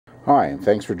Hi, and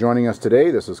thanks for joining us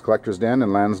today. This is Collector's Den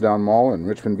in Lansdowne Mall in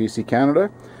Richmond, BC, Canada.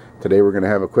 Today we're going to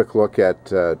have a quick look at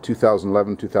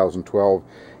 2011-2012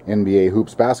 NBA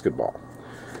Hoops basketball.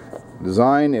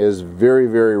 Design is very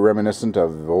reminiscent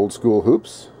of old school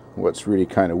hoops. What's really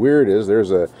kind of weird is there's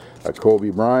a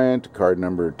Kobe Bryant, card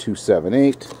number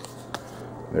 278.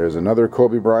 There's another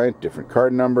Kobe Bryant, different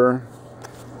card number.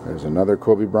 There's another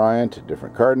Kobe Bryant,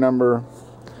 different card number.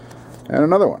 And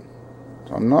another one.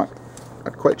 So I'm not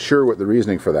quite sure what the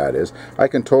reasoning for that is. I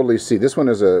can totally see this one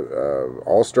is a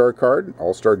all-star card,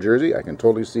 all-star jersey. I can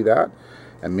totally see that,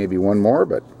 and maybe one more,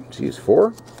 but geez,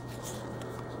 4.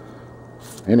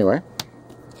 Anyway,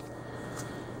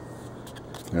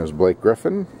 there's Blake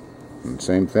Griffin, and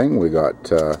same thing. We got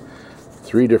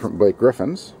 3 different Blake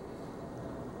Griffins.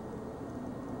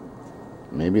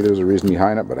 Maybe there's a reason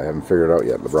behind it, but I haven't figured it out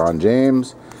yet. LeBron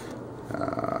James.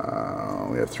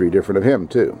 We have 3 different of him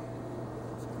too.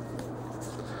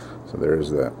 So there's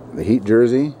the Heat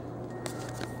jersey,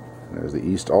 there's the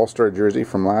East All-Star jersey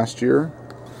from last year,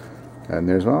 and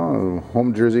there's a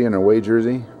home jersey and an away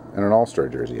jersey and an All-Star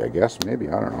jersey, I guess, maybe,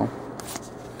 I don't know.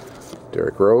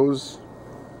 Derrick Rose,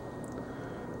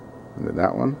 and then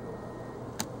that one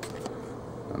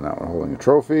holding a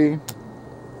trophy,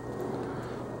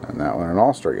 and that one an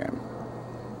All-Star game.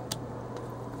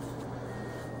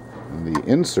 And the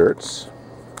inserts,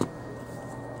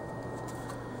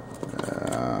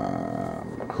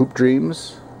 Hoop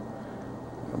Dreams,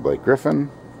 Blake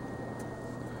Griffin,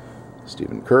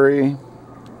 Stephen Curry.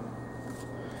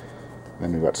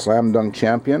 Then we've got Slam Dunk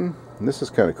Champion. And this is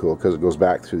kind of cool because it goes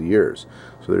back through the years.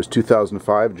 So there's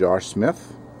 2005 Josh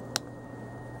Smith,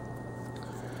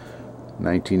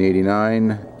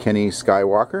 1989 Kenny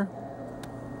Skywalker,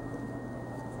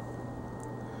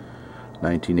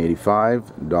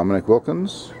 1985 Dominic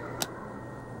Wilkins.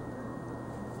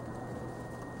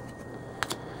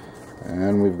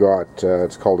 And we've got,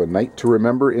 it's called a Night to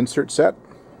Remember insert set.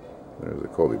 There's a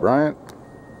Kobe Bryant.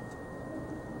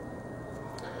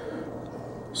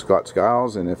 Scott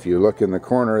Skiles, and if you look in the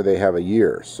corner, they have a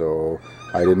year. So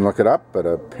I didn't look it up, but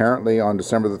apparently on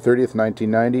December the 30th,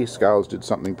 1990, Skiles did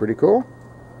something pretty cool.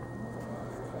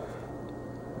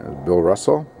 There's Bill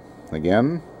Russell,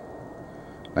 again,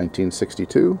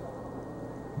 1962.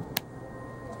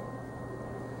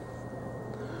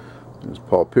 There's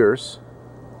Paul Pierce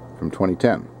from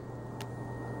 2010.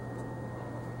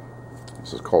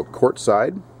 This is called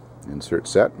Courtside insert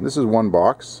set. This is one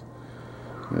box.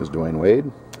 There's Dwayne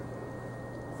Wade,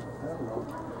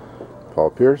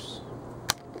 Paul Pierce,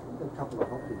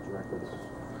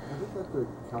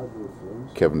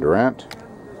 Kevin Durant.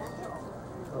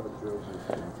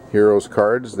 Heroes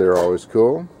cards, they're always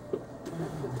cool.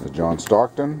 There's John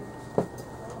Stockton,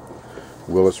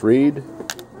 Willis Reed,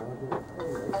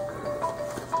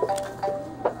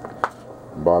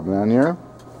 Bob Lanier,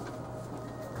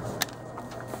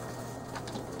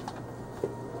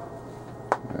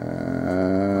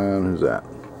 and who's that?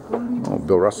 Oh,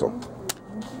 Bill Russell.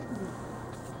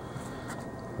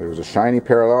 There's a shiny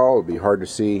parallel. It would be hard to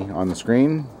see on the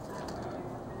screen.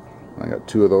 I got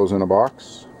 2 of those in a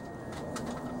box.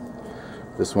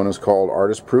 This one is called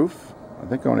Artist Proof. I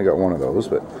think I only got 1 of those,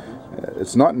 but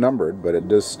it's not numbered, but it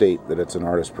does state that it's an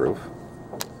artist proof.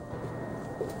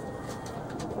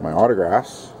 My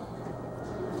autographs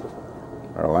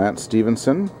are Lance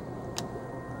Stevenson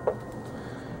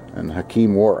and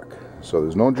Hakeem Warwick. So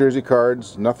there's no jersey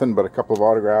cards, nothing but a couple of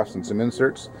autographs and some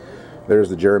inserts. There's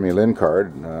the Jeremy Lin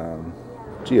card.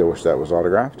 Gee, I wish that was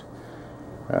autographed.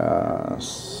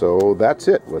 So that's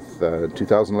it with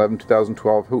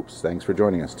 2011-2012 hoops. Thanks for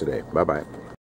joining us today. Bye-bye.